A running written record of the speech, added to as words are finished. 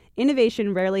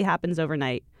Innovation rarely happens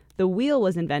overnight. The wheel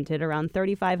was invented around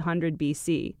 3500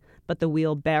 BC, but the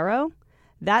wheelbarrow?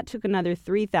 That took another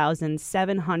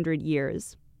 3,700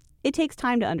 years. It takes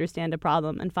time to understand a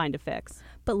problem and find a fix.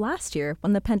 But last year,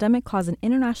 when the pandemic caused an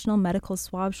international medical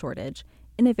swab shortage,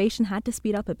 innovation had to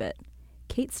speed up a bit.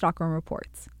 Kate Stockram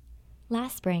reports.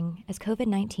 Last spring, as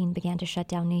COVID-19 began to shut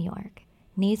down New York,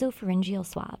 nasopharyngeal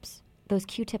swabs, those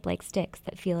Q-tip-like sticks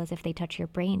that feel as if they touch your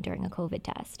brain during a COVID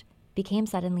test, became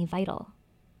suddenly vital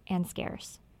and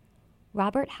scarce.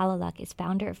 Robert Halaluk is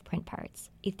founder of PrintParts,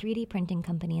 a 3D printing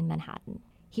company in Manhattan.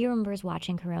 He remembers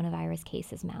watching coronavirus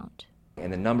cases mount.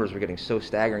 And the numbers were getting so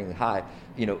staggeringly high,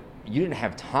 you didn't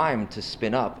have time to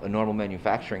spin up a normal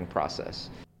manufacturing process.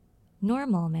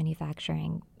 Normal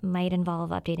manufacturing might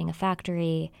involve updating a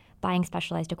factory, buying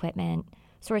specialized equipment,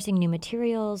 sourcing new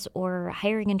materials, or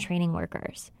hiring and training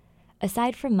workers.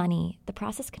 Aside from money, the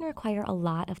process can require a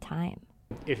lot of time.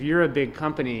 If you're a big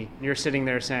company, you're sitting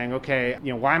there saying, okay,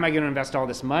 why am I going to invest all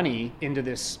this money into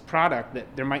this product that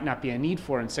there might not be a need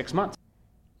for in 6 months?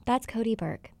 That's Cody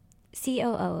Burke,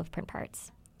 COO of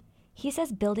PrintParts. He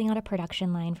says building out a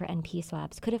production line for NP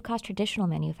swabs could have cost traditional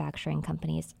manufacturing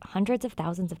companies hundreds of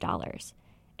thousands of dollars.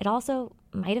 It also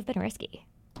might have been risky.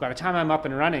 By the time I'm up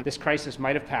and running, this crisis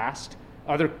might have passed.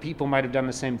 Other people might have done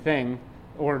the same thing.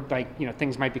 Or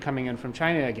things might be coming in from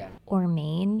China again. Or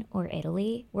Maine or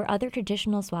Italy, where other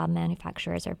traditional swab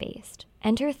manufacturers are based.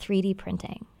 Enter 3D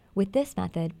printing. With this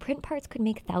method, PrintParts could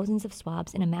make thousands of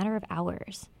swabs in a matter of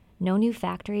hours. No new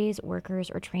factories,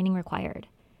 workers, or training required.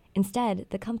 Instead,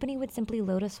 the company would simply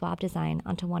load a swab design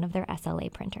onto one of their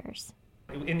SLA printers.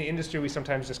 In the industry, we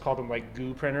sometimes just call them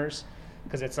goo printers,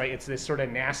 because it's this sort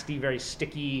of nasty, very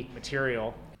sticky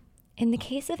material. In the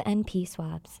case of NP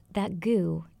swabs, that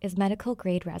goo is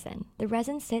medical-grade resin. The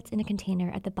resin sits in a container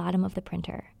at the bottom of the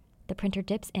printer. The printer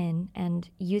dips in, and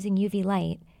using UV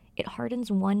light, it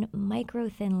hardens one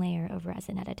micro-thin layer of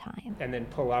resin at a time. And then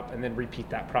pull up and then repeat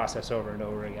that process over and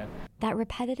over again. That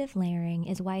repetitive layering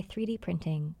is why 3D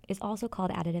printing is also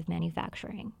called additive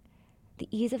manufacturing. The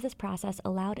ease of this process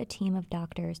allowed a team of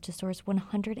doctors to source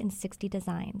 160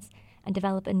 designs and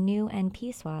develop a new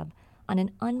NP swab on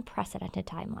an unprecedented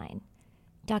timeline.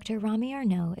 Dr. Rami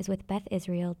Arnaud is with Beth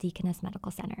Israel Deaconess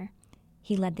Medical Center.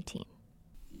 He led the team.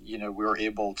 We were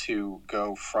able to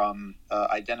go from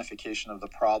identification of the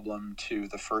problem to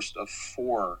the first of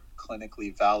 4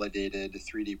 clinically validated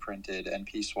 3D printed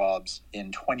NP swabs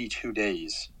in 22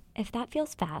 days. If that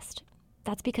feels fast,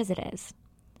 that's because it is.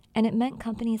 And it meant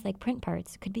companies like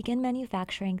PrintParts could begin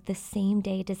manufacturing the same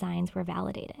day designs were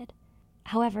validated.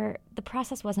 However, the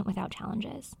process wasn't without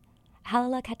challenges.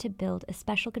 Halaluk had to build a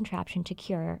special contraption to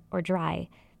cure, or dry,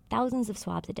 thousands of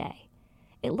swabs a day.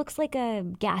 It looks like a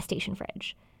gas station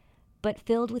fridge, but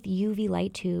filled with UV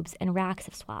light tubes and racks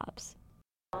of swabs.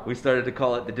 We started to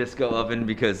call it the disco oven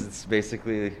because it's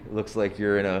basically looks like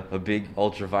you're in a big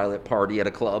ultraviolet party at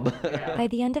a club. By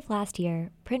the end of last year,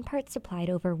 PrintParts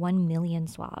supplied over 1 million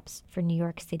swabs for New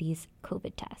York City's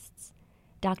COVID tests.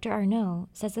 Dr. Arnaud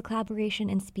says the collaboration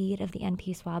and speed of the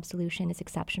NP swab solution is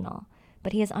exceptional,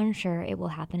 but he is unsure it will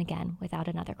happen again without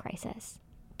another crisis.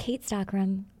 Kate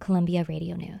Stockram, Columbia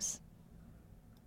Radio News.